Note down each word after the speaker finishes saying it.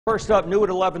First up, new at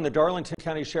 11, the Darlington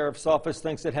County Sheriff's Office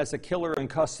thinks it has a killer in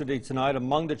custody tonight.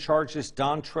 Among the charges,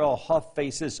 Dontrell Huff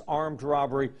faces armed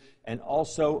robbery and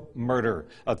also murder.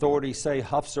 Authorities say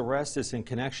Huff's arrest is in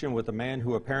connection with a man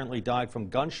who apparently died from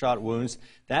gunshot wounds.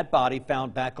 That body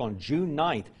found back on June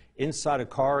 9th inside a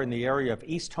car in the area of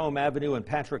East Home Avenue and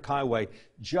Patrick Highway,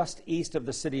 just east of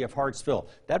the city of Hartsville.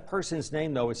 That person's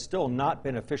name, though, has still not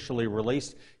been officially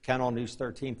released. Count on News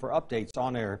 13 for updates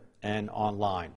on air and online.